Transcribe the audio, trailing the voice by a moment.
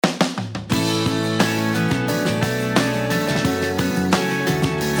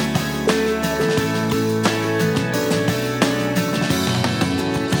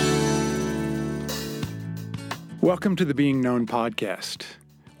Welcome to the Being Known podcast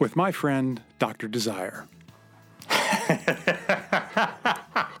with my friend, Dr. Desire.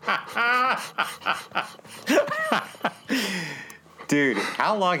 Dude,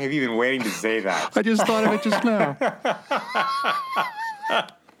 how long have you been waiting to say that? I just thought of it just now.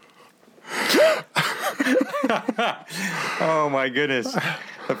 Oh, my goodness.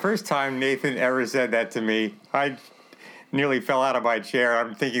 The first time Nathan ever said that to me, I nearly fell out of my chair.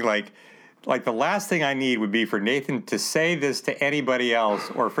 I'm thinking like the last thing I need would be for Nathan to say this to anybody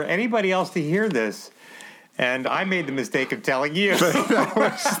else or for anybody else to hear this. And I made the mistake of telling you.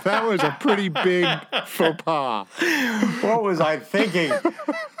 That was a pretty big faux pas. What was I thinking?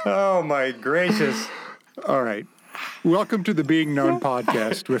 Oh, my gracious. All right. Welcome to the Being Known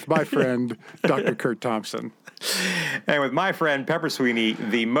podcast with my friend, Dr. Kurt Thompson. And with my friend, Pepper Sweeney,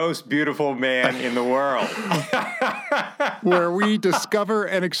 the most beautiful man in the world. Where we discover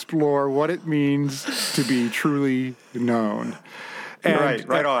and explore what it means to be truly known. And,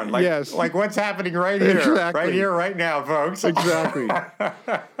 right on. Like what's happening right here. Exactly. Right here, right now, folks. Exactly.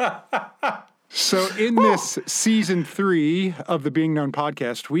 So in this season 3 of the Being Known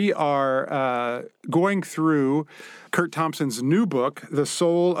podcast, we are going through Kurt Thompson's new book, The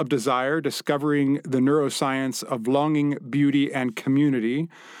Soul of Desire, Discovering the Neuroscience of Longing, Beauty, and Community.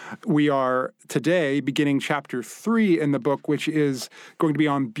 We are today beginning chapter 3 in the book, which is going to be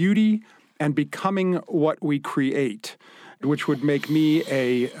on beauty and becoming what we create, which would make me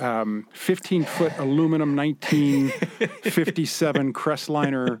a 15-foot aluminum 1957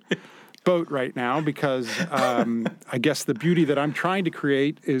 Crestliner boat right now because I guess the beauty that I'm trying to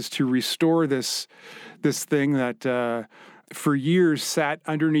create is to restore this thing that for years sat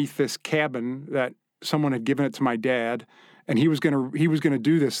underneath this cabin that someone had given it to my dad, and he was gonna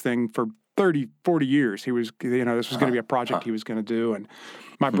do this thing for 30, 40 years. This was going to be a project he was going to do, and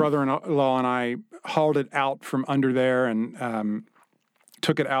my brother-in-law and I hauled it out from under there and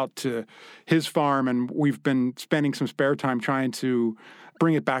took it out to his farm, and we've been spending some spare time trying to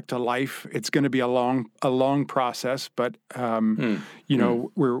bring it back to life. It's going to be a long process, but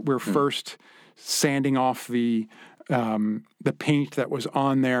we're first sanding off the paint that was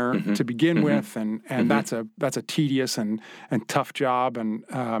on there to begin with, and that's a tedious and tough job,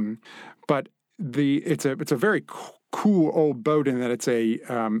 and but it's a very cool old boat in that it's a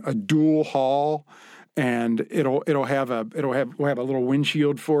dual hull, and we'll have a little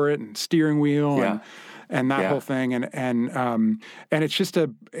windshield for it and steering wheel and that whole thing, and it's just a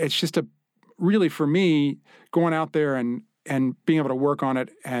really, for me, going out there and being able to work on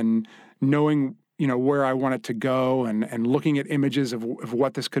it and knowing where I want it to go and looking at images of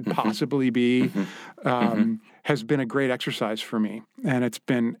what this could possibly be has been a great exercise for me, and it's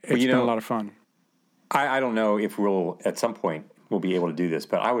been a lot of fun. I don't know if at some point we'll be able to do this,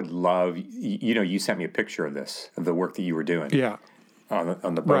 but I would love, you sent me a picture of the work that you were doing. Yeah.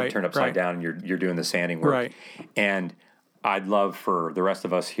 On the boat turned upside down, and you're doing the sanding work. Right. And I'd love for the rest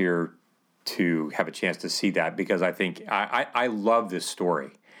of us here to have a chance to see that, because I think I love this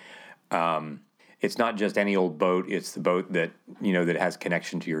story. It's not just any old boat. It's the boat that, that has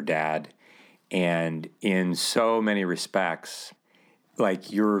connection to your dad. And in so many respects,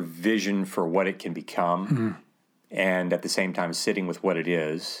 like your vision for what it can become, and at the same time sitting with what it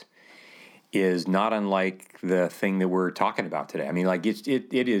is not unlike the thing that we're talking about today. I mean, like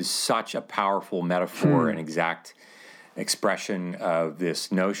it is such a powerful metaphor and exact expression of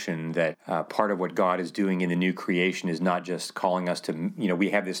this notion that part of what God is doing in the new creation is not just calling us to,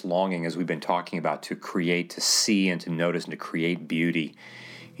 we have this longing, as we've been talking about, to create, to see, and to notice, and to create beauty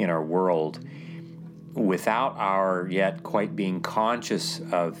in our world without our yet quite being conscious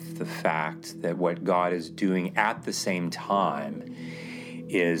of the fact that what God is doing at the same time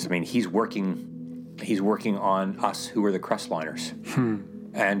is, He's working on us who are the Crestliners.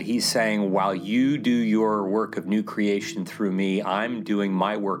 And he's saying, while you do your work of new creation through me, I'm doing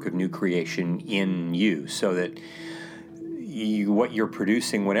my work of new creation in you, so that what you're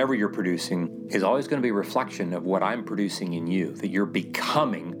producing, whatever you're producing, is always going to be a reflection of what I'm producing in you, that you're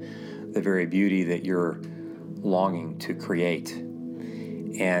becoming the very beauty that you're longing to create.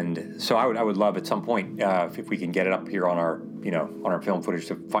 And so I would love at some point, if we can get it up here on our film footage,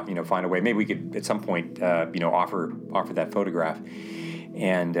 to find a way. Maybe we could at some point offer that photograph.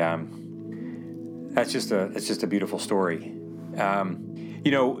 And it's just a beautiful story.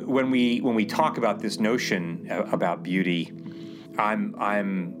 When we talk about this notion about beauty,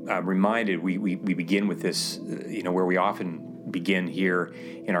 I'm reminded we begin with this, where we often begin here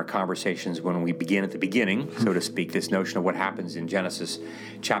in our conversations when we begin at the beginning, so to speak, this notion of what happens in Genesis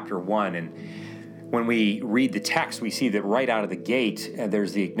chapter 1. And when we read the text, we see that right out of the gate,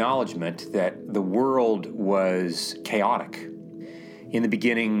 there's the acknowledgement that the world was chaotic. In the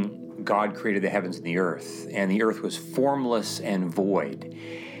beginning, God created the heavens and the earth was formless and void.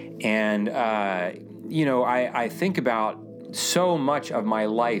 And, I think about so much of my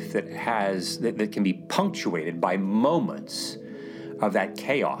life that can be punctuated by moments of that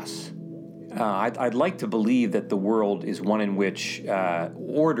chaos. I'd like to believe that the world is one in which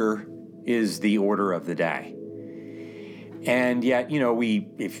order is the order of the day. And yet,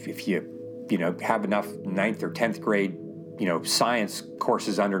 if you have enough 9th or 10th grade science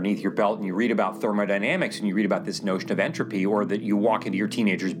courses underneath your belt, and you read about thermodynamics, and you read about this notion of entropy, or that you walk into your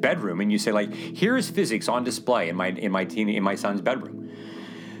teenager's bedroom and you say, like, here's physics on display in my son's bedroom.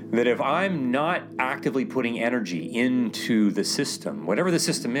 That if I'm not actively putting energy into the system, whatever the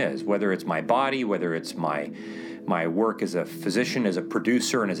system is, whether it's my body, whether it's my work as a physician, as a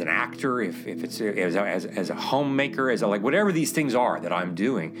producer, and as an actor, if it's as a homemaker, whatever these things are that I'm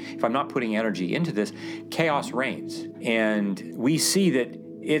doing, if I'm not putting energy into this, chaos reigns. And we see that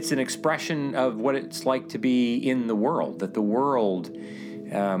it's an expression of what it's like to be in the world, that the world,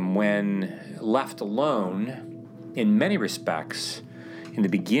 when left alone, in many respects, in the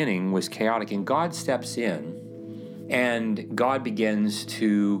beginning was chaotic, and God steps in and God begins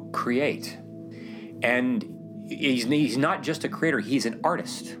to create. And he's not just a creator, he's an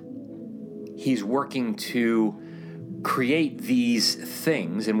artist. He's working to create these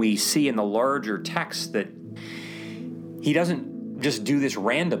things, and we see in the larger text that he doesn't just do this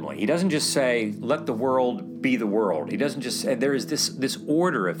randomly. He doesn't just say, let the world be the world. He doesn't just say, there is this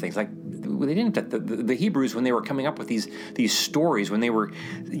order of things. Like, they didn't, the Hebrews, when they were coming up with these stories, when they were,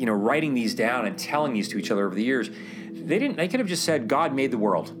 writing these down and telling these to each other over the years, they could have just said, God made the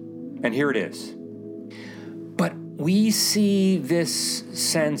world, and here it is. But we see this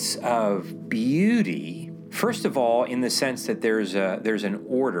sense of beauty, first of all, in the sense that there's an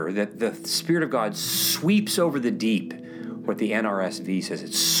order, that the Spirit of God sweeps over the deep, what the NRSV says,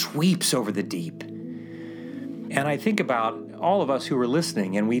 it sweeps over the deep. And I think about all of us who are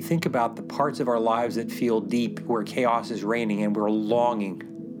listening, and we think about the parts of our lives that feel deep, where chaos is reigning, and we're longing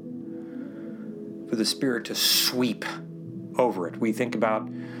for the Spirit to sweep over it. We think about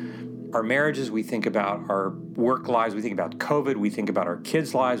our marriages, we think about our work lives, we think about COVID, we think about our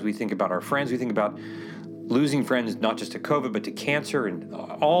kids' lives, we think about our friends, we think about losing friends, not just to COVID, but to cancer and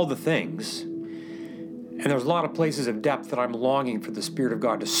all the things. And there's a lot of places of depth that I'm longing for the Spirit of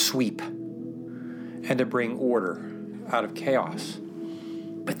God to sweep and to bring order out of chaos.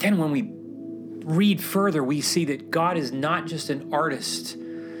 But then when we read further, we see that God is not just an artist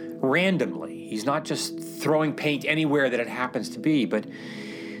randomly. He's not just throwing paint anywhere that it happens to be, but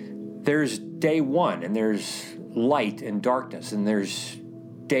there's day one, and there's light and darkness, and there's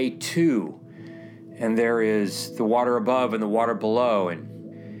day two, and there is the water above and the water below,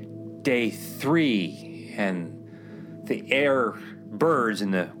 and day three, and the air birds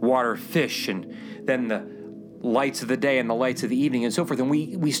and the water fish, and then the lights of the day and the lights of the evening, and so forth. And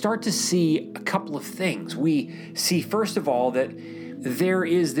we start to see a couple of things. We see, first of all, that there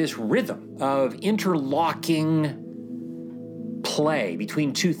is this rhythm of interlocking play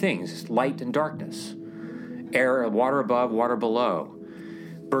between two things, light and darkness, air, water above, water below,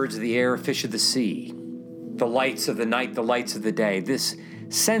 birds of the air, fish of the sea, the lights of the night, the lights of the day. This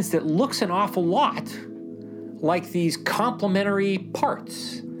sense that looks an awful lot like these complementary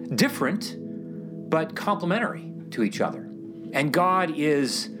parts, different, but complementary to each other. And God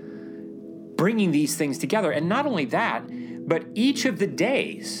is bringing these things together. And not only that, but each of the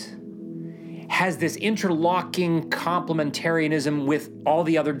days has this interlocking complementarianism with all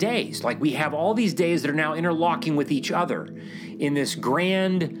the other days. Like, we have all these days that are now interlocking with each other in this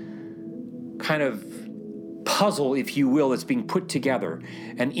grand kind of puzzle, if you will, that's being put together,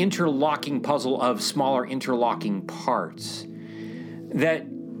 an interlocking puzzle of smaller interlocking parts that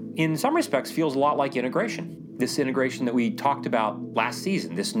in some respects feels a lot like integration. This integration that we talked about last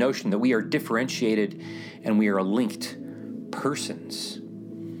season, this notion that we are differentiated and we are linked persons.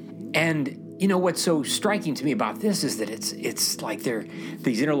 And you know what's so striking to me about this is that it's like they're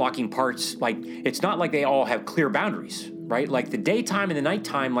these interlocking parts, like it's not like they all have clear boundaries, right? Like the daytime and the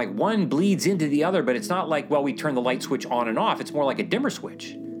nighttime, like one bleeds into the other, but it's not like, well, we turn the light switch on and off. It's more like a dimmer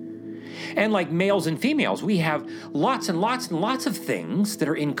switch. And like males and females, we have lots and lots and lots of things that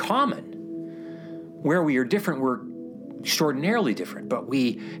are in common. Where we are different, we're extraordinarily different, but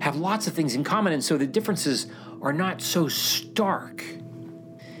we have lots of things in common, and so the differences are not so stark.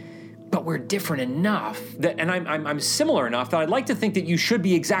 But we're different enough that, and I'm similar enough that I'd like to think that you should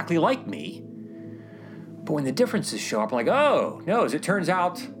be exactly like me. But when the differences show up, I'm like, oh, no, as it turns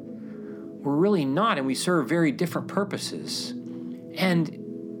out, we're really not, and we serve very different purposes.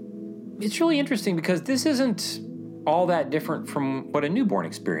 And it's really interesting because this isn't all that different from what a newborn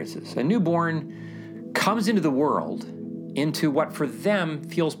experiences. A newborn comes into the world into what for them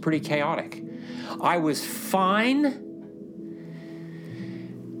feels pretty chaotic. I was fine,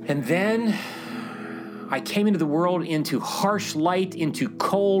 and then I came into the world into harsh light, into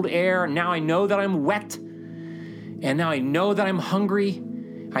cold air. Now I know that I'm wet, and now I know that I'm hungry.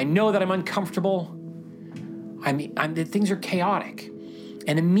 I know that I'm uncomfortable. Things are chaotic.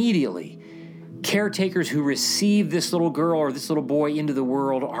 And immediately, caretakers who receive this little girl or this little boy into the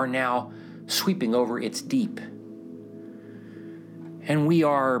world are now sweeping over its deep. And we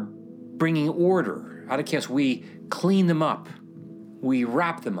are bringing order out of chaos. We clean them up. We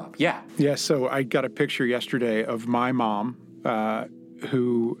wrap them up. Yeah. Yeah, so I got a picture yesterday of my mom,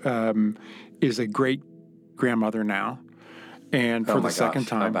 who is a great-grandmother now. And for the second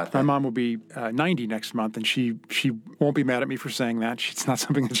time, my mom will be 90 next month, and she won't be mad at me for saying that. It's not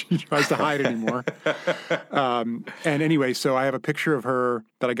something that she tries to hide anymore. And anyway, so I have a picture of her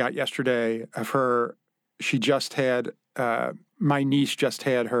that I got yesterday of her. She just had, my niece just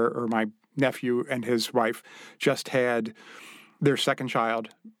had or my nephew and his wife just had their second child,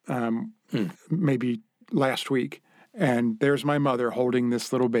 maybe last week. And there's my mother holding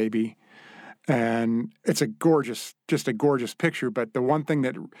this little baby. And it's just a gorgeous picture. But one of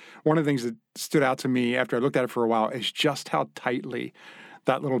the things that stood out to me after I looked at it for a while is just how tightly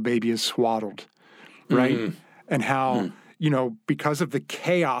that little baby is swaddled, right? Mm-hmm. And how, because of the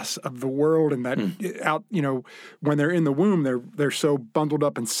chaos of the world and that when they're in the womb, they're so bundled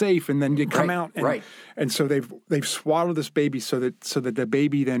up and safe, and then you come out. And so they've swaddled this baby so that the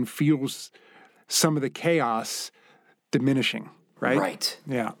baby then feels some of the chaos diminishing, right? Right.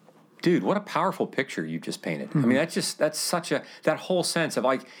 Yeah. Dude, what a powerful picture you just painted. Mm-hmm. I mean, that's such that whole sense of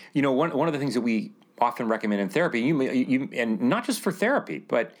one of the things that we often recommend in therapy, you and not just for therapy,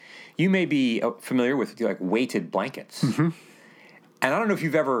 but you may be familiar with like weighted blankets. Mm-hmm. And I don't know if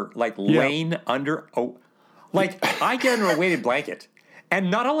you've ever lain under, I get under a weighted blanket. And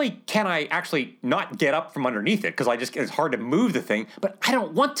not only can I actually not get up from underneath it, because it's hard to move the thing, but I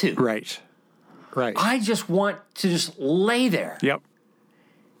don't want to. Right. I just want to just lay there. Yep.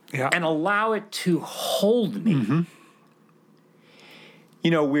 Yeah. And allow it to hold me. Mm-hmm.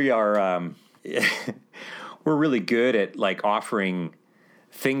 We are, we're really good at offering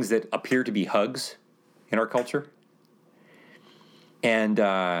things that appear to be hugs in our culture. And,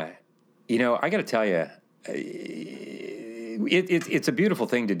 I got to tell you, it's a beautiful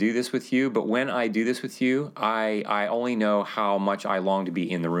thing to do this with you. But when I do this with you, I only know how much I long to be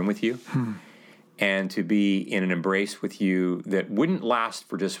in the room with you. And to be in an embrace with you that wouldn't last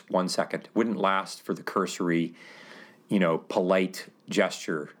for just 1 second, wouldn't last for the cursory, polite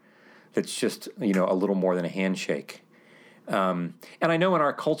gesture that's just, a little more than a handshake. And I know in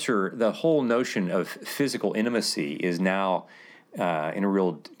our culture, the whole notion of physical intimacy is now in a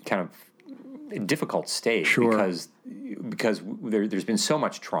real kind of difficult state. Sure. Because there's been so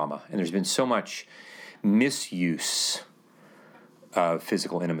much trauma and there's been so much misuse of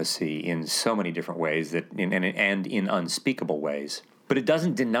physical intimacy in so many different ways and in unspeakable ways. But it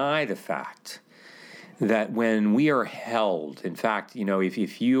doesn't deny the fact that when we are held, in fact,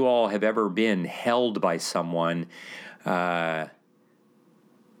 if you all have ever been held by someone in a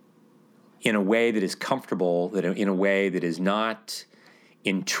way that is comfortable, in a way that is not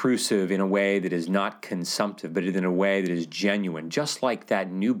intrusive, in a way that is not consumptive, but in a way that is genuine, just like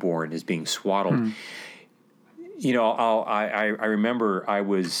that newborn is being swaddled. I remember I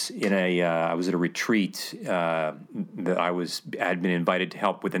was at a retreat that I had been invited to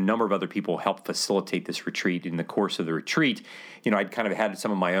help with a number of other people help facilitate this retreat. In the course of the retreat, I'd kind of had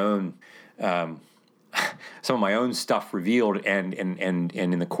some of my own stuff revealed, and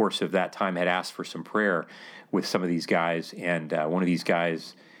in the course of that time had asked for some prayer with some of these guys. And one of these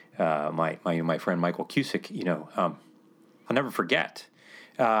guys, my friend Michael Cusick, I'll never forget.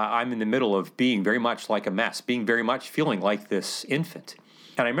 I'm in the middle of being very much like a mess, being very much feeling like this infant.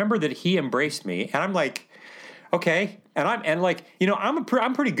 And I remember that he embraced me, and I'm like, okay. And I'm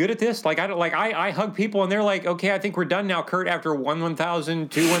pretty good at this. I hug people, and they're like, okay, I think we're done now, Kurt, after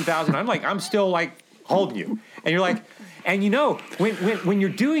 1,000, 1,000. I'm like, I'm still holding you. And you're like, and when you're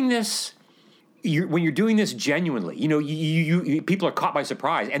doing this, when you're doing this genuinely, you people are caught by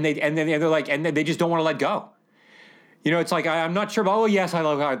surprise, and they're like, and they just don't want to let go. It's like, I'm not sure, but, oh, yes,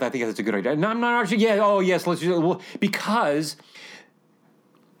 I think that's a good idea. No, I'm not sure, yeah, oh, yes, let's do it. Because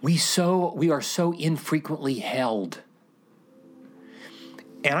we are so infrequently held.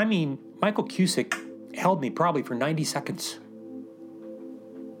 And I mean, Michael Cusick held me probably for 90 seconds.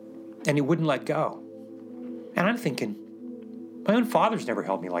 And he wouldn't let go. And I'm thinking, my own father's never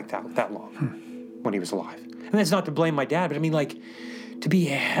held me like that long when he was alive. And that's not to blame my dad, but I mean, like, to be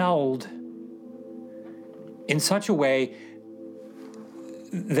held in such a way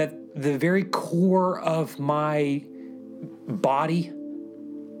that the very core of my body,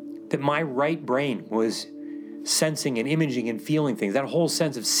 that my right brain was sensing and imaging and feeling things, that whole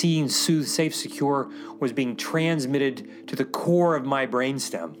sense of seeing, soothe, safe, secure was being transmitted to the core of my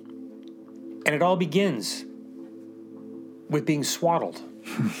brainstem. And it all begins with being swaddled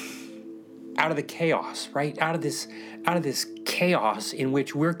out of the chaos, right? Out of this chaos in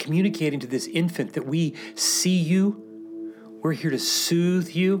which we're communicating to this infant that we see you. We're here to soothe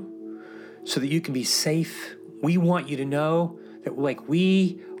you so that you can be safe. We want you to know that, like,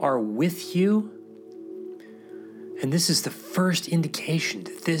 we are with you. And this is the first indication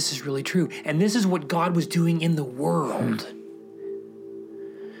that this is really true. And this is what God was doing in the world.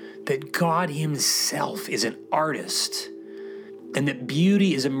 That God himself is an artist. And that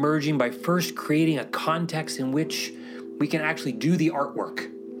beauty is emerging by first creating a context in which we can actually do the artwork.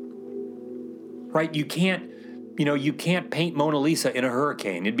 Right? You can't paint Mona Lisa in a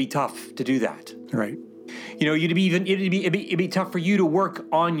hurricane. It'd be tough to do that. Right. You know, it'd be tough for you to work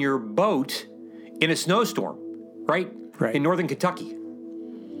on your boat in a snowstorm. Right? In northern Kentucky.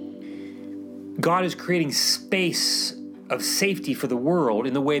 God is creating space of safety for the world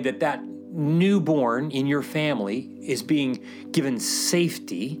in the way that newborn in your family is being given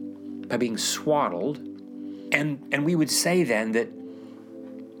safety by being swaddled. And we would say then that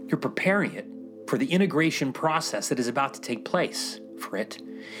you're preparing it for the integration process that is about to take place for it.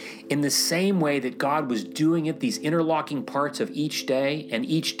 In the same way that God was doing it, these interlocking parts of each day, and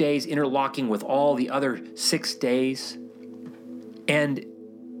each day's interlocking with all the other 6 days. And,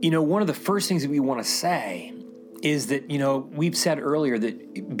 you know, one of the first things that we want to say is that, you know, we've said earlier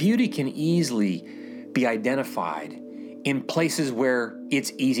that beauty can easily be identified in places where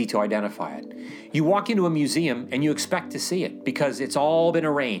it's easy to identify it. You walk into a museum and you expect to see it because it's all been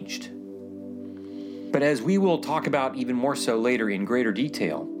arranged. But as we will talk about even more so later in greater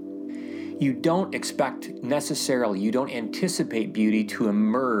detail, you don't anticipate beauty to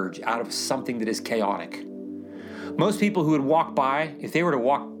emerge out of something that is chaotic. Most people who would walk by, if they were to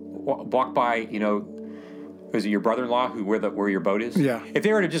walk by, you know, was it your brother-in-law where your boat is? Yeah. If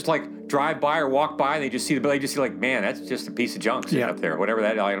they were to just like drive by or walk by and they just see the boat, they just see like, man, that's just a piece of junk sitting up there, whatever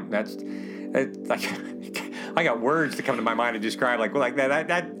that's like, I got words to come to my mind to describe like that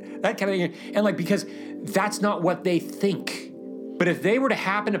kind of thing. And like, because that's not what they think. But if they were to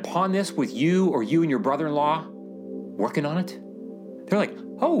happen upon this with you or you and your brother-in-law working on it, they're like,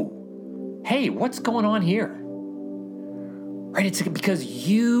 oh, hey, what's going on here? Right? It's because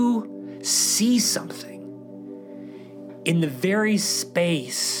you see something in the very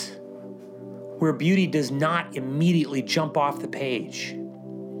space where beauty does not immediately jump off the page.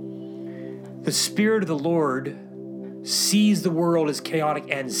 The Spirit of the Lord sees the world as chaotic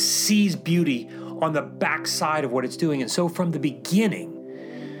and sees beauty on the backside of what it's doing. And so from the beginning,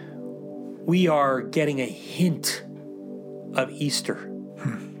 we are getting a hint of Easter.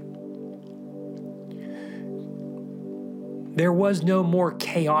 There was no more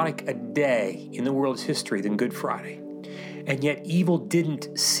chaotic a day in the world's history than Good Friday. And yet evil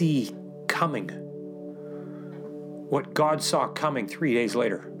didn't see coming what God saw coming 3 days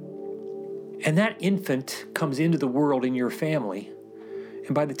later. And that infant comes into the world in your family.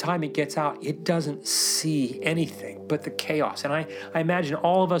 And by the time it gets out, it doesn't see anything but the chaos. And I imagine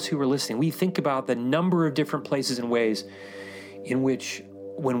all of us who are listening, we think about the number of different places and ways in which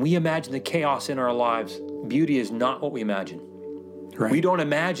when we imagine the chaos in our lives, beauty is not what we imagine. Right. We don't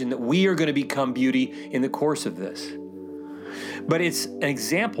imagine that we are going to become beauty in the course of this. But it's an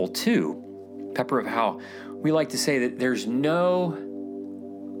example, too, Pepper, of how we like to say that there's no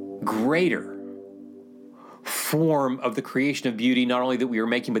greater form of the creation of beauty, not only that we are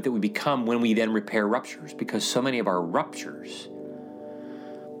making, but that we become when we then repair ruptures. Because so many of our ruptures,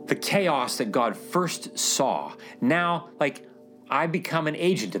 the chaos that God first saw, now, like, I become an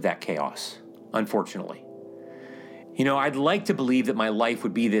agent of that chaos, unfortunately. You know, I'd like to believe that my life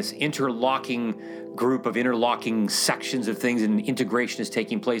would be this interlocking group of interlocking sections of things, and integration is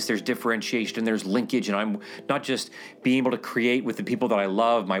taking place. There's differentiation and there's linkage, and I'm not just being able to create with the people that I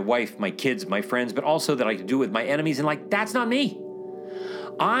love, my wife, my kids, my friends, but also that I can do with my enemies. And like, that's not me.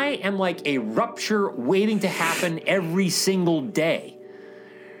 I am like a rupture waiting to happen every single day.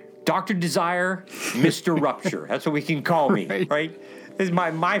 Dr. Desire, Mr. Rupture. That's what we can call me, right? This is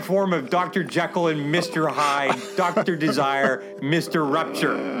my form of Dr. Jekyll and Mr. Hyde, Dr. Desire, Mr.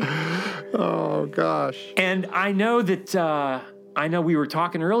 Rupture. Oh, gosh. And I know that I know we were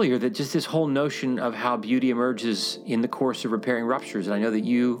talking earlier that just this whole notion of how beauty emerges in the course of repairing ruptures, and I know that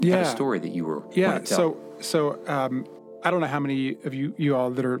you had a story that you were Yeah, to tell. so I don't know how many of you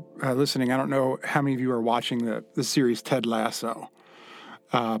all that are listening, I don't know how many of you are watching the series Ted Lasso.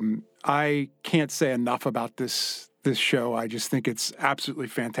 I can't say enough about this show. I just think it's absolutely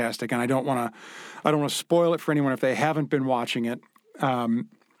fantastic, and I don't want to spoil it for anyone if they haven't been watching it.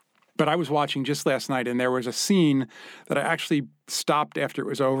 But I was watching just last night, and there was a scene that I actually stopped after it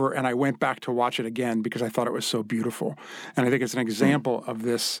was over, and I went back to watch it again because I thought it was so beautiful. And I think it's an example of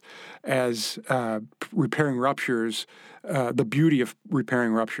this as repairing ruptures, the beauty of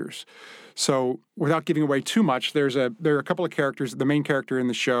repairing ruptures. So without giving away too much, there are a couple of characters. The main character in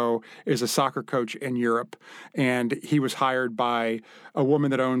the show is a soccer coach in Europe, and he was hired by a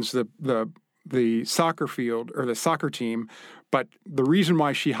woman that owns the soccer field or the soccer team. But the reason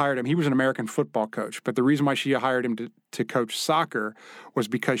why she hired him, he was an American football coach, but the reason why she hired him to coach soccer was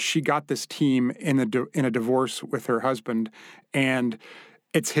because she got this team in a divorce with her husband, and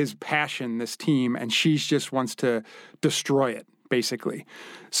it's his passion, this team, and she just wants to destroy it, basically.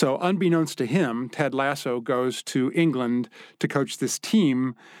 So unbeknownst to him, Ted Lasso goes to England to coach this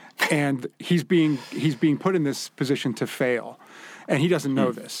team, and he's being put in this position to fail, and he doesn't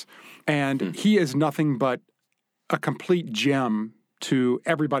know this. And he is nothing but a complete gem to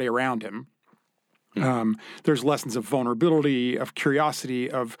everybody around him. There's lessons of vulnerability, of curiosity,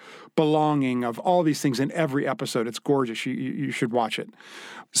 of belonging, of all these things in every episode. It's gorgeous. You should watch it.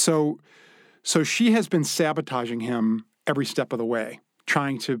 So she has been sabotaging him every step of the way,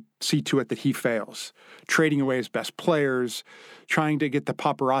 trying to see to it that he fails, trading away his best players, trying to get the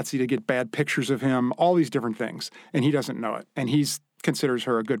paparazzi to get bad pictures of him, all these different things. And he doesn't know it. And he's considers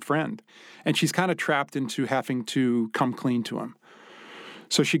her a good friend. And she's kind of trapped into having to come clean to him.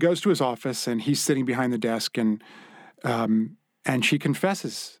 So she goes to his office, and he's sitting behind the desk, and she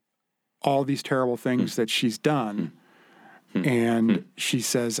confesses all these terrible things that she's done. And she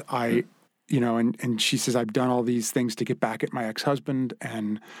says, and she says, I've done all these things to get back at my ex-husband,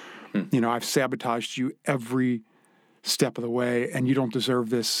 and, I've sabotaged you every step of the way, and you don't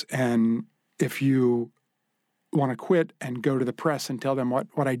deserve this. And if you want to quit and go to the press and tell them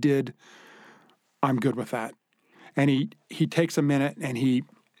what I did, I'm good with that. And he takes a minute, and you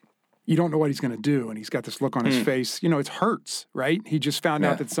don't know what he's going to do. And he's got this look on his face. It hurts, right? He just found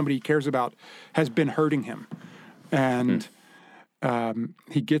out that somebody he cares about has been hurting him. And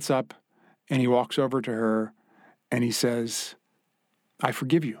he gets up, and he walks over to her, and he says, I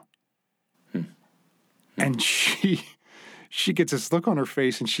forgive you. And she gets this look on her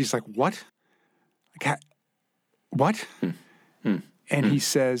face, and she's like, what? What? And he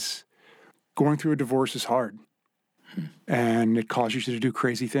says, going through a divorce is hard, and it causes you to do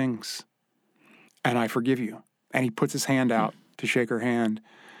crazy things, and I forgive you. And he puts his hand out to shake her hand,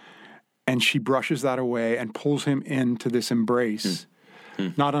 and she brushes that away and pulls him into this embrace,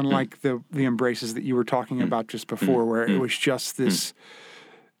 not unlike the embraces that you were talking about just before, where it was just this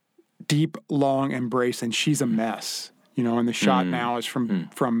deep, long embrace, and she's a mess. And the shot now is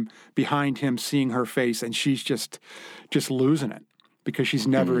from behind him, seeing her face, and she's just losing it because she's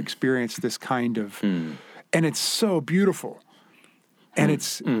never experienced this kind of, and it's so beautiful, and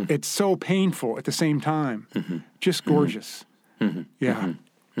it's so painful at the same time, just gorgeous. Yeah.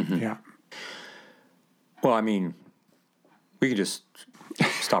 Well, I mean, we could just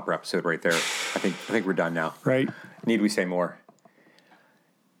stop our episode right there. I think we're done now. Right? Need we say more?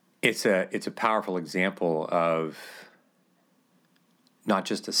 It's a powerful example of not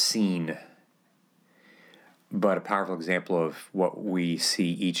just a scene, but a powerful example of what we see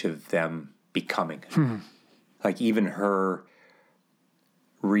each of them becoming. Like even her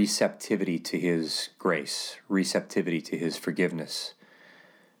receptivity to his grace, receptivity to his forgiveness.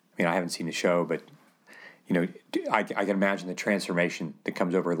 I mean, I haven't seen the show, but, I can imagine the transformation that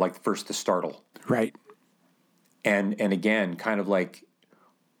comes over, like first the startle. Right. And again, kind of like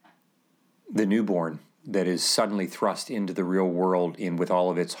the newborn that is suddenly thrust into the real world with all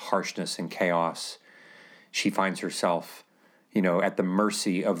of its harshness and chaos. She finds herself, at the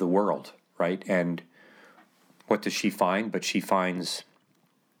mercy of the world, right? And what does she find? But she finds,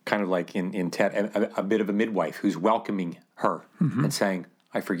 kind of like in Ted, a bit of a midwife who's welcoming her and saying,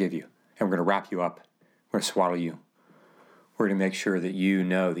 I forgive you. And we're going to wrap you up. We're going to swaddle you. We're going to make sure that you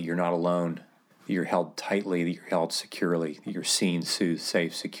know that you're not alone, that you're held tightly, that you're held securely, that you're seen, soothed,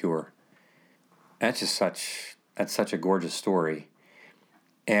 safe, secure. That's such a gorgeous story.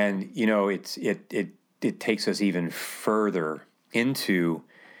 And, it takes us even further into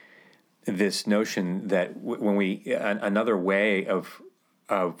this notion that when another way of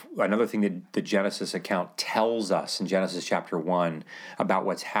another thing that the Genesis account tells us in Genesis chapter 1 about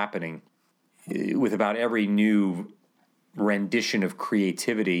what's happening with about every new rendition of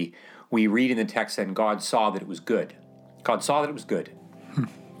creativity. We read in the text that God saw that it was good. God saw that it was good.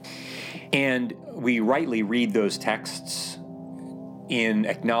 And we rightly read those texts in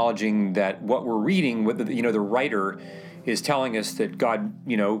acknowledging that what we're reading, the writer is telling us that God,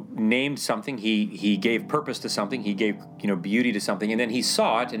 named something. He gave purpose to something. He gave, beauty to something, and then he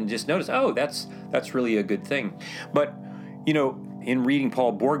saw it and just noticed, oh, that's really a good thing. But, in reading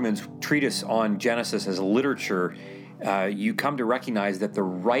Paul Borgman's treatise on Genesis as literature, you come to recognize that the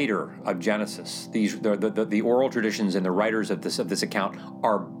writer of Genesis, the oral traditions and the writers of this account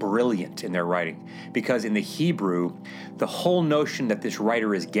are brilliant in their writing, because in the Hebrew, the whole notion that this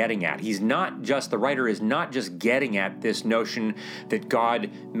writer is getting at, the writer is not just getting at this notion that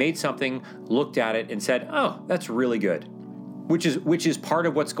God made something, looked at it, and said, "Oh, that's really good," which is part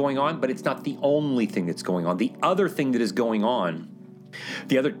of what's going on, but it's not the only thing that's going on. The other thing that is going on,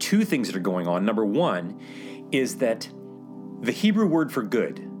 the other two things that are going on. Number one is that the Hebrew word for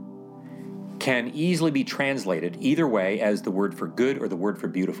good can easily be translated either way as the word for good or the word for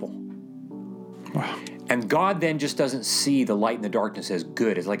beautiful. Wow. And God then just doesn't see the light and the darkness as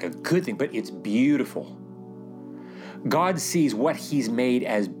good, as like a good thing, but it's beautiful. God sees what he's made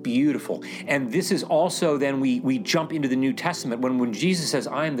as beautiful. And this is also then we jump into the New Testament when Jesus says,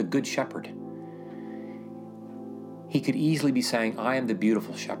 "I am the good shepherd." He could easily be saying, "I am the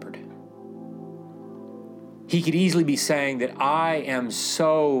beautiful shepherd." He could easily be saying that I am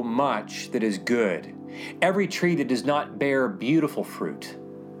so much that is good. Every tree that does not bear beautiful fruit,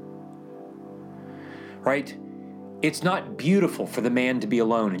 right? It's not beautiful for the man to be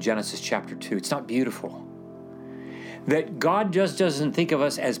alone in Genesis chapter 2. It's not beautiful. That God just doesn't think of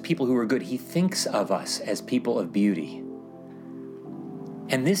us as people who are good. He thinks of us as people of beauty.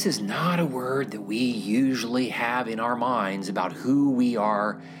 And this is not a word that we usually have in our minds about who we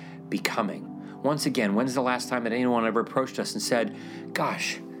are becoming. Once again, when's the last time that anyone ever approached us and said,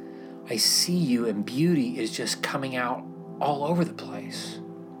 "Gosh, I see you and beauty is just coming out all over the place"?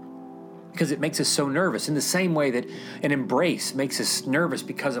 Because it makes us so nervous, in the same way that an embrace makes us nervous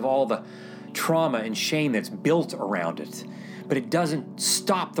because of all the trauma and shame that's built around it. But it doesn't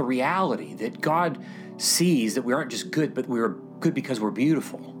stop the reality that God sees that we aren't just good, but we're good because we're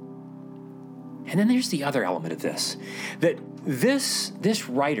beautiful. And then there's the other element of this, that this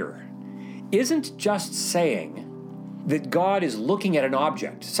writer isn't just saying that God is looking at an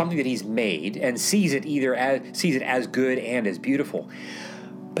object, something that he's made, and sees it as good and as beautiful.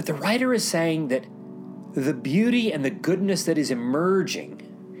 But the writer is saying that the beauty and the goodness that is emerging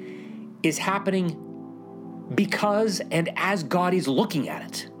is happening because and as God is looking at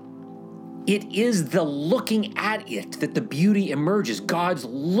it. It is the looking at it that the beauty emerges. God's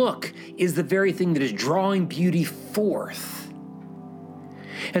look is the very thing that is drawing beauty forth.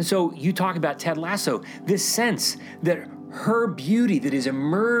 And so you talk about Ted Lasso, this sense that her beauty that is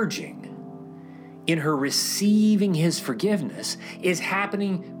emerging in her receiving his forgiveness is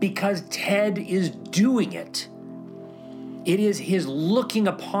happening because Ted is doing it. It is his looking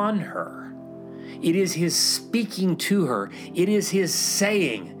upon her. It is his speaking to her. It is his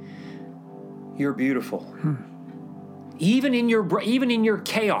saying, "You're beautiful." Even in your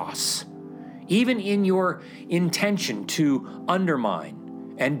chaos, even in your intention to undermine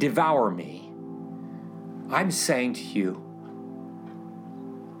and devour me, I'm saying to you,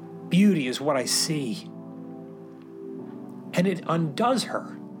 beauty is what I see. And it undoes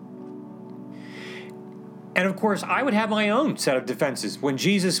her. And of course, I would have my own set of defenses when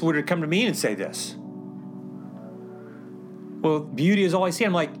Jesus would come to me and say this. Well, beauty is all I see.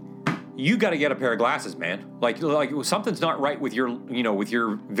 I'm like, you got to get a pair of glasses, man. Like something's not right with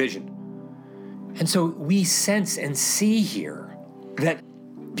your vision. And so we sense and see here that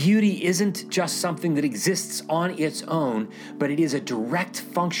beauty isn't just something that exists on its own, but it is a direct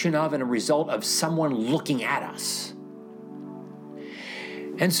function of and a result of someone looking at us.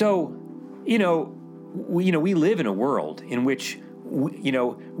 And so, we live in a world in which,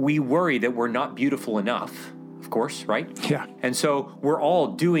 we worry that we're not beautiful enough, of course, right? Yeah. And so we're all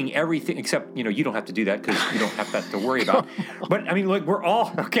doing everything, except, you don't have to do that because you don't have that to worry about. But, we're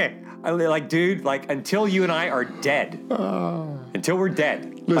all, okay, until you and I are dead, until we're dead.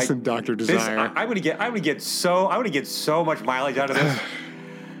 Listen, Dr. Desire. I'm gonna get so much mileage out of this.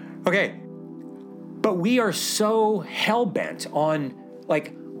 Okay. But we are so hell-bent on,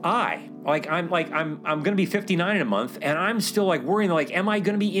 I'm going to be 59 in a month, and I'm still worrying, am I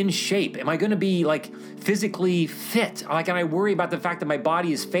going to be in shape? Am I going to be physically fit? And I worry about the fact that my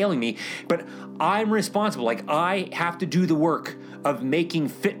body is failing me, but I'm responsible. I have to do the work of making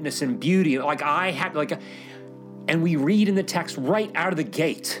fitness and beauty. And we read in the text right out of the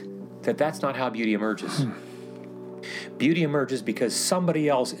gate that that's not how beauty emerges. Beauty emerges because somebody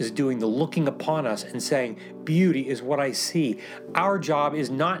else is doing the looking upon us and saying, beauty is what I see. Our job is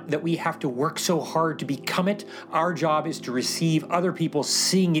not that we have to work so hard to become it. Our job is to receive other people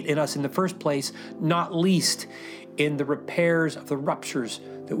seeing it in us in the first place, not least in the repairs of the ruptures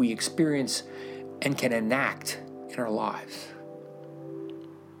that we experience and can enact in our lives.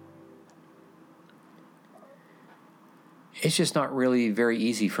 It's just not really very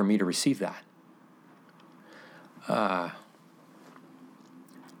easy for me to receive that. I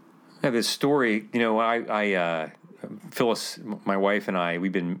have this story, Phyllis, my wife, and I,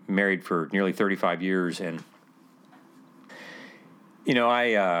 we've been married for nearly 35 years. And,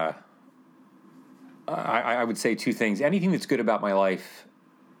 I would say two things. Anything that's good about my life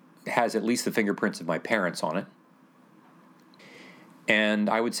has at least the fingerprints of my parents on it. And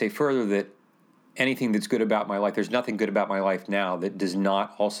I would say further that anything that's good about my life, there's nothing good about my life now that does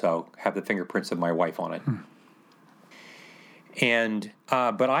not also have the fingerprints of my wife on it. And,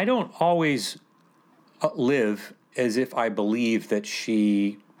 but I don't always live as if I believe that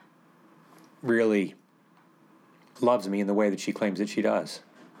she really loves me in the way that she claims that she does.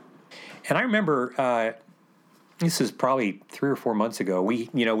 And I remember, this is probably 3 or 4 months ago, we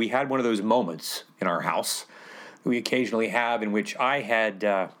had one of those moments in our house that we occasionally have in which I had,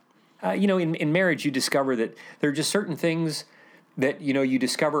 in marriage, you discover that there are just certain things that, you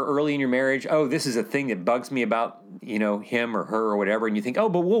discover early in your marriage. Oh, this is a thing that bugs me about, him or her or whatever. And you think, oh,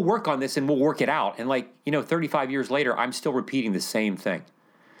 but we'll work on this and we'll work it out. And 35 years later, I'm still repeating the same thing.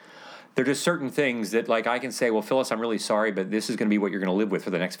 There are just certain things that I can say, well, Phyllis, I'm really sorry, but this is going to be what you're going to live with for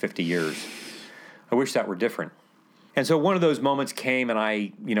the next 50 years. I wish that were different. And so one of those moments came, and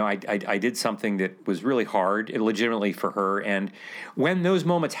I did something that was really hard, legitimately for her. And when those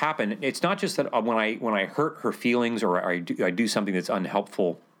moments happen, it's not just that when I hurt her feelings or I do something that's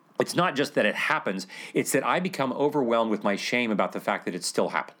unhelpful. It's not just that it happens; it's that I become overwhelmed with my shame about the fact that it still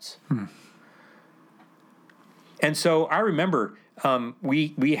happens. And so I remember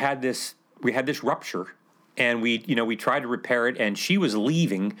we had this rupture. And we tried to repair it, and she was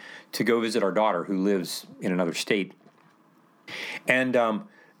leaving to go visit our daughter who lives in another state. And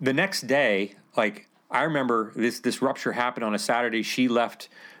the next day, I remember this rupture happened on a Saturday. She left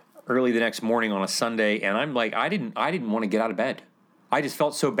early the next morning on a Sunday, and I'm like, I didn't want to get out of bed. I just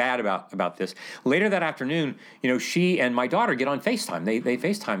felt so bad about this. Later that afternoon, she and my daughter get on FaceTime. They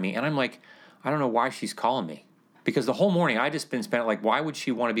FaceTime me, and I'm like, I don't know why she's calling me, because the whole morning I just been spent why would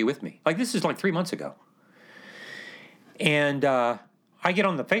she want to be with me? This is 3 months ago. And I get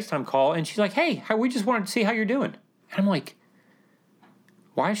on the FaceTime call, and she's like, hey, we just wanted to see how you're doing. And I'm like,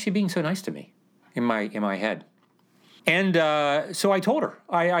 why is she being so nice to me in my head? And so I told her.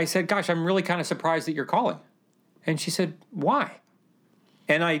 I said, gosh, I'm really kind of surprised that you're calling. And she said, why?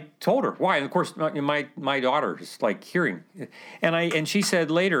 And I told her why. And, of course, my daughter is hearing. And she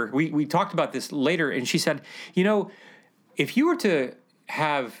said later, we talked about this later, and she said, if we were to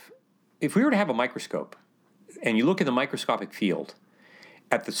have a microscope, and you look in the microscopic field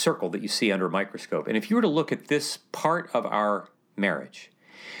at the circle that you see under a microscope, and if you were to look at this part of our marriage,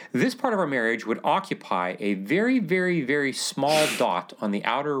 this part of our marriage would occupy a very, very, very small dot on the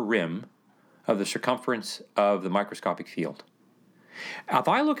outer rim of the circumference of the microscopic field. If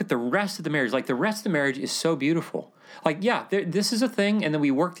I look at the rest of the marriage, the rest of the marriage is so beautiful. This is a thing, and then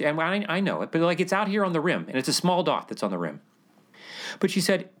we worked, and I know it, but it's out here on the rim, and it's a small dot that's on the rim. But she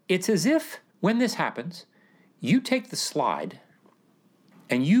said, it's as if when this happens, you take the slide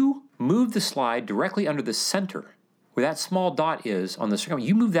and you move the slide directly under the center where that small dot is on the circumference.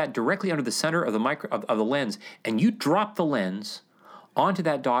 You move that directly under the center of the lens, and you drop the lens onto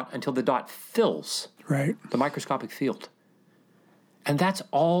that dot until the dot fills the microscopic field. And that's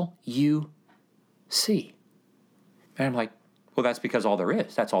all you see. And I'm like, well, that's because all there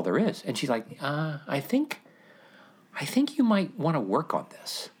is. That's all there is. And she's like, I think you might want to work on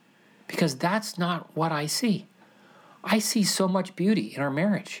this, because that's not what I see. I see so much beauty in our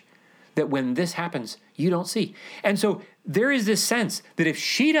marriage that when this happens, you don't see. And so there is this sense that if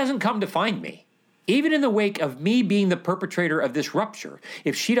she doesn't come to find me, even in the wake of me being the perpetrator of this rupture,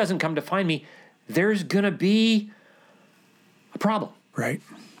 if she doesn't come to find me, there's going to be a problem. Right.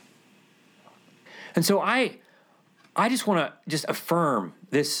 And so I just want to just affirm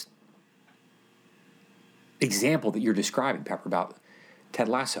this example that you're describing, Pepper, about Ted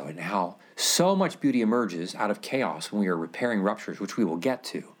Lasso and how so much beauty emerges out of chaos when we are repairing ruptures, which we will get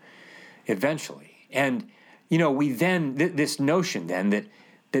to eventually. And, we then, this notion then that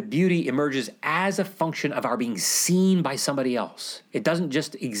that beauty emerges as a function of our being seen by somebody else. It doesn't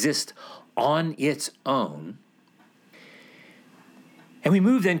just exist on its own. And we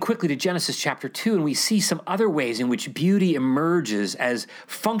move then quickly to Genesis chapter 2, and we see some other ways in which beauty emerges as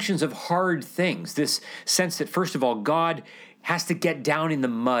functions of hard things. This sense that, first of all, God has to get down in the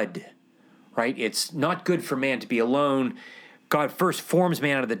mud, right? It's not good for man to be alone. God first forms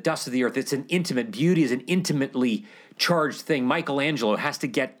man out of the dust of the earth. It's an intimate, beauty is an intimately charged thing. Michelangelo has to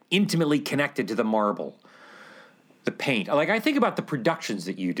get intimately connected to the marble, the paint. Like, I think about the productions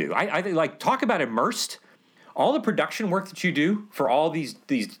that you do. I like, talk about immersed. All the production work that you do for all these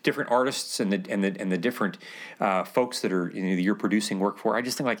different artists and the different folks that are, you know, you're producing work for. I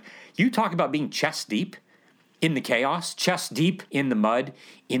just think, like, you talk about being chest deep in the chaos, chest deep in the mud,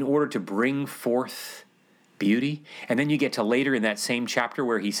 in order to bring forth beauty. And then you get to later in that same chapter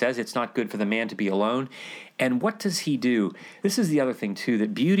where he says it's not good for the man to be alone. And what does he do? This is the other thing too,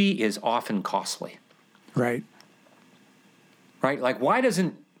 that beauty is often costly. Right. Right? Like, why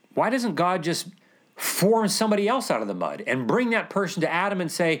doesn't God just form somebody else out of the mud and bring that person to Adam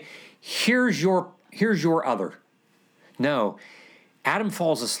and say, here's your other? No. Adam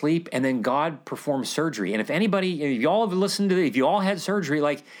falls asleep, and then God performs surgery. And if you all have listened to it, if you all had surgery,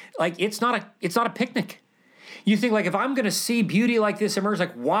 like it's not a picnic. You think, like, if I'm going to see beauty like this emerge,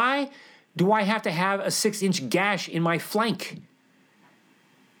 like, why do I have to have a 6-inch gash in my flank?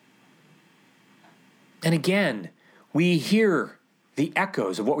 And again, we hear the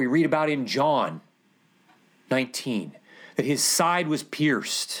echoes of what we read about in John 19, that his side was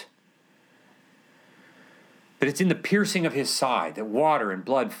pierced, that it's in the piercing of his side that water and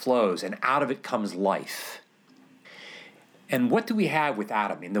blood flows, and out of it comes life. And what do we have with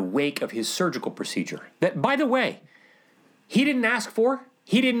Adam in the wake of his surgical procedure? That, by the way, he didn't ask for,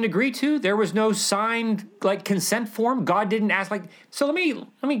 he didn't agree to. There was no signed, like, consent form. God didn't ask, like, so let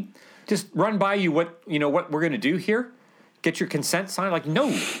me just run by you what we're going to do here. Get your consent signed. Like,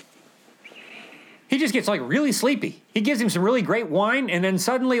 no. He just gets, like, really sleepy. He gives him some really great wine, and then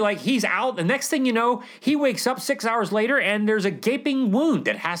suddenly, like, he's out. The next thing you know, he wakes up 6 hours later, and there's a gaping wound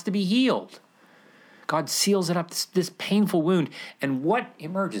that has to be healed. God seals it up, this painful wound. And what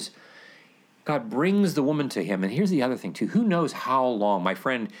emerges? God brings the woman to him. And here's the other thing, too. Who knows how long? My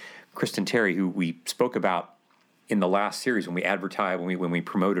friend Kristen Terry, who we spoke about in the last series when we advertised, when we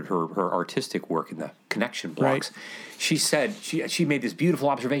promoted her artistic work in the connection blogs, right. She said, she made this beautiful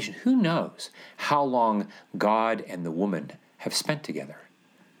observation. Who knows how long God and the woman have spent together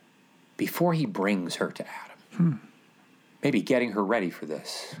before he brings her to Adam? Maybe getting her ready for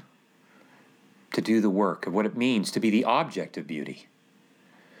this, to do the work of what it means to be the object of beauty,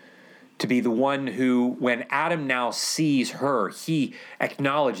 to be the one who, when Adam now sees her, he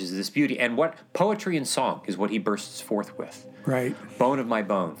acknowledges this beauty. And what poetry and song is what he bursts forth with. Right. Bone of my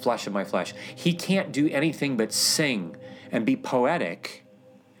bone, flesh of my flesh. He can't do anything but sing and be poetic.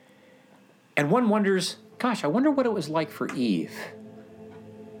 And one wonders, gosh, I wonder what it was like for Eve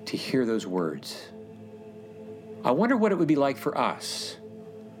to hear those words. I wonder what it would be like for us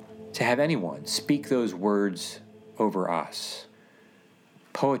to have anyone speak those words over us.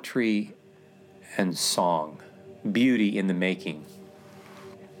 Poetry and song, beauty in the making.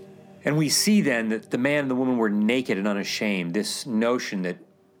 And we see then that the man and the woman were naked and unashamed, this notion that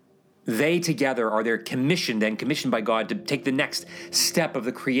they together are commissioned by God to take the next step of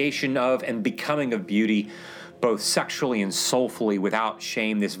the creation of and becoming of beauty, both sexually and soulfully, without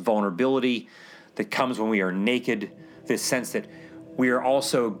shame, this vulnerability that comes when we are naked, this sense that we are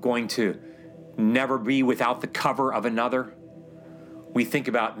also going to never be without the cover of another. We think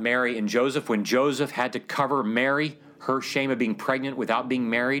about Mary and Joseph, when Joseph had to cover Mary, her shame of being pregnant without being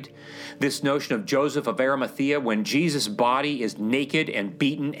married. This notion of Joseph of Arimathea, when Jesus' body is naked and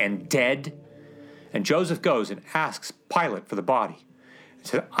beaten and dead, and Joseph goes and asks Pilate for the body and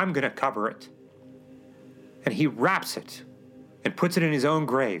says, I'm going to cover it. And he wraps it and puts it in his own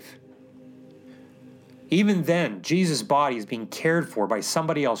grave. Even then, Jesus' body is being cared for by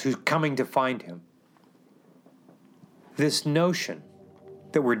somebody else who's coming to find him. This notion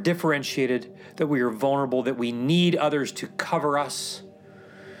that we're differentiated, that we are vulnerable, that we need others to cover us,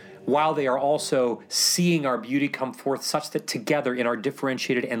 while they are also seeing our beauty come forth, such that together in our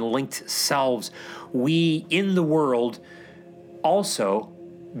differentiated and linked selves, we in the world also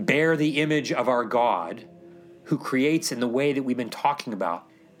bear the image of our God, who creates in the way that we've been talking about,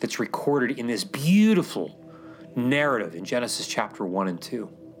 that's recorded in this beautiful narrative in Genesis chapter 1 and 2.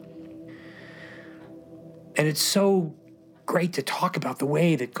 And it's so great to talk about the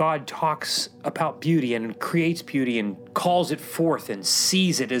way that God talks about beauty and creates beauty and calls it forth and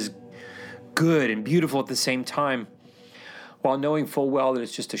sees it as good and beautiful at the same time. while knowing full well that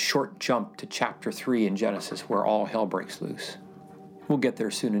it's just a short jump to chapter 3 in Genesis where all hell breaks loose. We'll get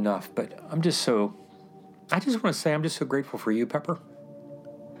there soon enough, but I just want to say I'm just so grateful for you, Pepper.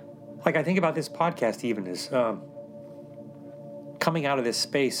 Like, I think about this podcast even as coming out of this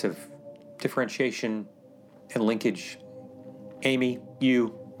space of differentiation and linkage. Amy,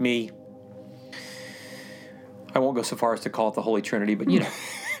 you, me. I won't go so far as to call it the Holy Trinity, but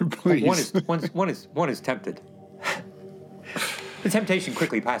Please. one is tempted. The temptation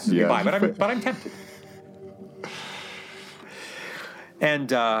quickly passes me by, but I'm tempted.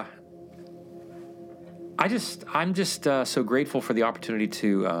 And I'm just so grateful for the opportunity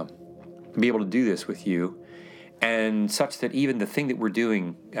to be able to do this with you, and such that even the thing that we're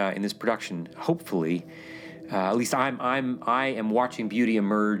doing in this production, hopefully, at least I am watching beauty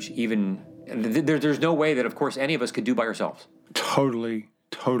emerge. Even there's no way that, of course, any of us could do by ourselves. Totally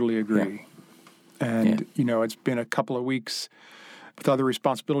agree. Yeah. And it's been a couple of weeks with other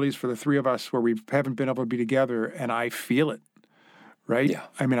responsibilities for the three of us where we haven't been able to be together, and I feel it. Right? Yeah.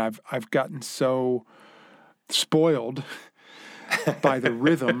 I mean, I've gotten so spoiled by the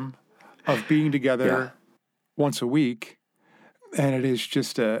rhythm of being together once a week, and it is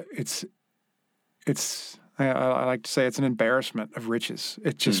just I like to say it's an embarrassment of riches.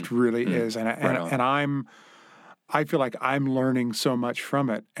 It just really is, and I feel like I'm learning so much from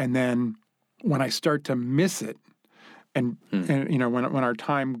it, and then when I start to miss it, and when our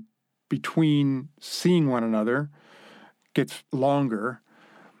time between seeing one another gets longer,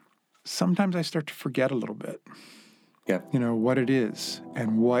 sometimes I start to forget a little bit. Yeah. What it is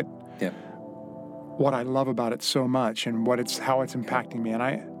and what I love about it so much, and how it's impacting me,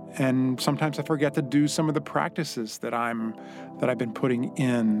 and sometimes I forget to do some of the practices that I've been putting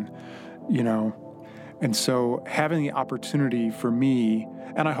in, and so having the opportunity for me,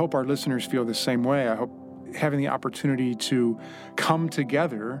 and I hope our listeners feel the same way. I hope having the opportunity to come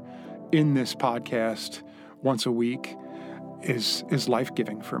together in this podcast once a week is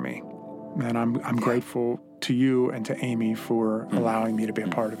life-giving for me. And I'm grateful to you and to Amy for allowing me to be a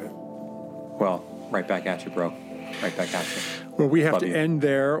part of it. Well, right back at you, bro. Right back at you. Well, we have to end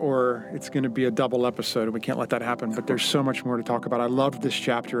there, or it's going to be a double episode, and we can't let that happen. But there's so much more to talk about. I loved this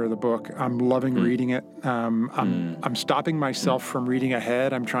chapter of the book. I'm loving reading it. I'm stopping myself from reading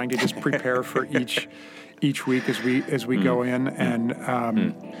ahead. I'm trying to just prepare for each week as we go in,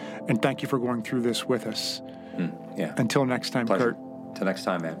 and thank you for going through this with us. Yeah. Until next time, Pleasure. Kurt. Till next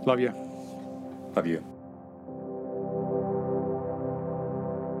time, man. Love you. Love you.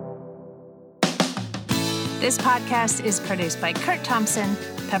 This podcast is produced by Kurt Thompson,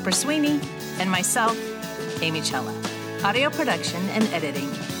 Pepper Sweeney, and myself, Amy Chella. Audio production and editing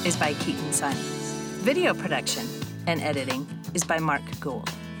is by Keaton Simons. Video production and editing is by Mark Gould.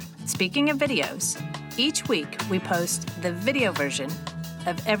 Speaking of videos, each week we post the video version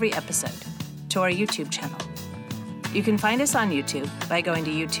of every episode to our YouTube channel. You can find us on YouTube by going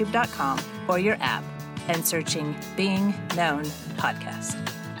to youtube.com or your app and searching Being Known Podcast.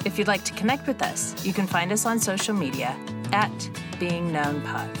 If you'd like to connect with us, you can find us on social media at Being Known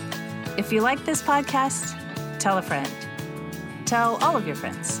Pod. If you like this podcast, tell a friend. Tell all of your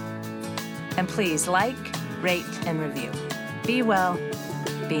friends. And please like, rate, and review. Be well,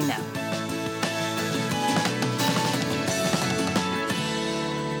 be known.